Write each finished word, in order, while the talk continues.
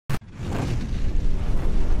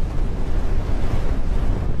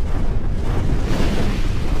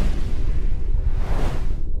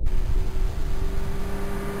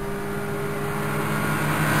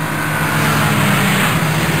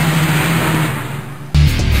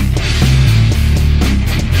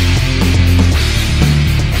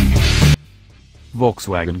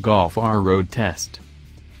Volkswagen Golf R Road Test.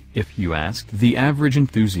 If you asked the average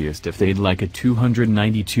enthusiast if they'd like a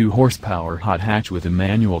 292 horsepower hot hatch with a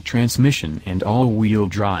manual transmission and all-wheel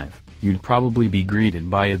drive, you'd probably be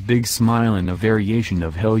greeted by a big smile and a variation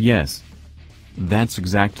of hell yes. That's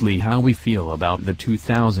exactly how we feel about the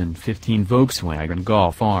 2015 Volkswagen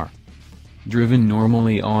Golf R. Driven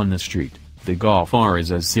normally on the street, the Golf R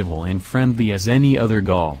is as civil and friendly as any other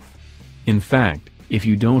Golf. In fact, if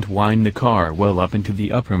you don't wind the car well up into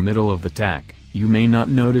the upper middle of the tack, you may not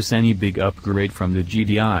notice any big upgrade from the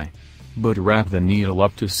GDI. But wrap the needle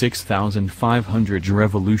up to 6,500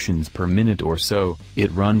 revolutions per minute or so, it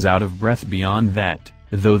runs out of breath beyond that,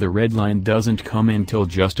 though the red line doesn't come until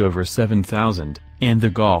just over 7,000, and the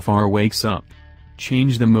Golf R wakes up.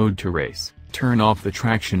 Change the mode to race, turn off the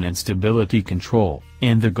traction and stability control,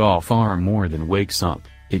 and the Golf R more than wakes up,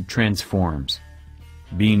 it transforms.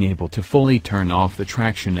 Being able to fully turn off the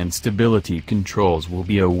traction and stability controls will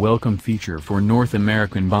be a welcome feature for North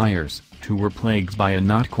American buyers, who were plagued by a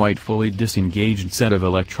not quite fully disengaged set of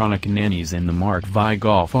electronic nannies in the Mark V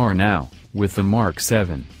Golf R. Now, with the Mark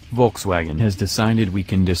 7, Volkswagen has decided we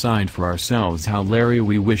can decide for ourselves how Larry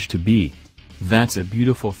we wish to be. That's a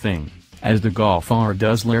beautiful thing, as the Golf R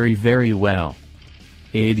does Larry very well.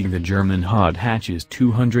 Aiding the German hot hatch's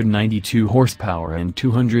 292 horsepower and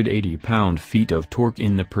 280 pound-feet of torque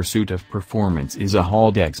in the pursuit of performance is a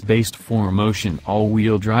Haldex-based 4-motion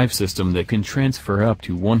all-wheel drive system that can transfer up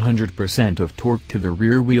to 100% of torque to the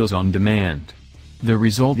rear wheels on demand. The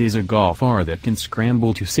result is a Golf R that can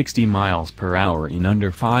scramble to 60 miles per hour in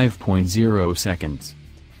under 5.0 seconds.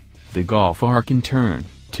 The Golf R can turn,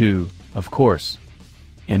 too, of course.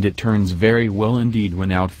 And it turns very well indeed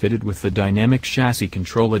when outfitted with the dynamic chassis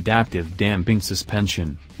control adaptive damping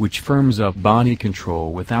suspension, which firms up body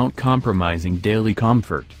control without compromising daily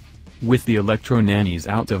comfort. With the electro-nannies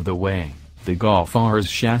out of the way, the Golf R's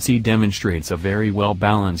chassis demonstrates a very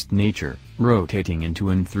well-balanced nature, rotating into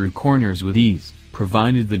and through corners with ease,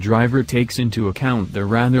 provided the driver takes into account the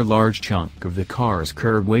rather large chunk of the car's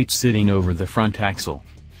curb weight sitting over the front axle.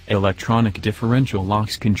 Electronic differential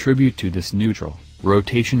locks contribute to this neutral,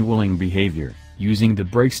 rotation-willing behavior, using the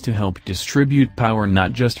brakes to help distribute power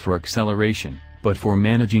not just for acceleration, but for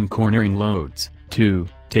managing cornering loads, too,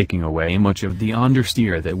 taking away much of the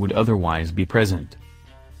understeer that would otherwise be present.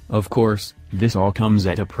 Of course, this all comes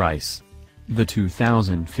at a price. The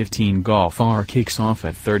 2015 Golf R kicks off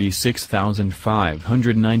at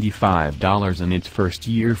 $36,595 in its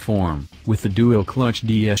first-year form, with the dual-clutch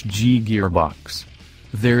DSG gearbox.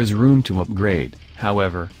 There is room to upgrade,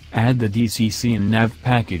 however. Add the DCC and nav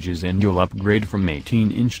packages and you'll upgrade from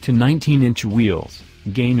 18-inch to 19-inch wheels,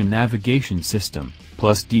 gain a navigation system,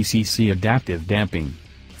 plus DCC adaptive damping,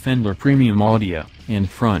 Fender premium audio, and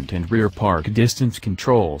front and rear park distance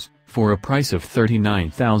controls, for a price of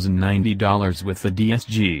 $39,090 with the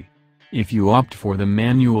DSG. If you opt for the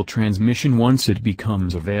manual transmission once it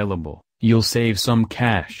becomes available, you'll save some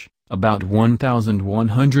cash, about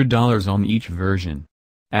 $1,100 on each version.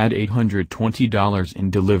 Add $820 in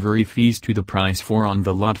delivery fees to the price for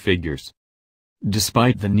on-the-lot figures.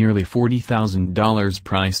 Despite the nearly $40,000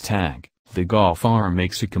 price tag, the Golf R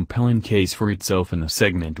makes a compelling case for itself in a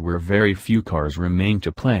segment where very few cars remain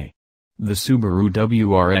to play. The Subaru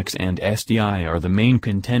WRX and STI are the main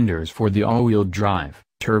contenders for the all-wheel drive,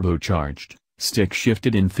 turbocharged,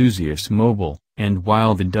 stick-shifted enthusiast mobile, and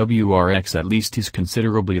while the WRX at least is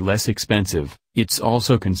considerably less expensive, it's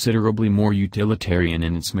also considerably more utilitarian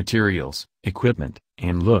in its materials, equipment,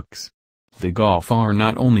 and looks. The Golf R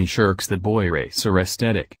not only shirks the boy racer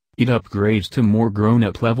aesthetic, it upgrades to more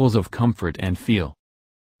grown-up levels of comfort and feel.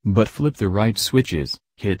 But flip the right switches,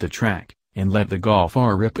 hit the track, and let the Golf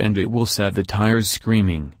R rip and it will set the tires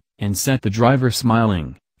screaming, and set the driver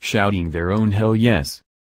smiling, shouting their own hell yes.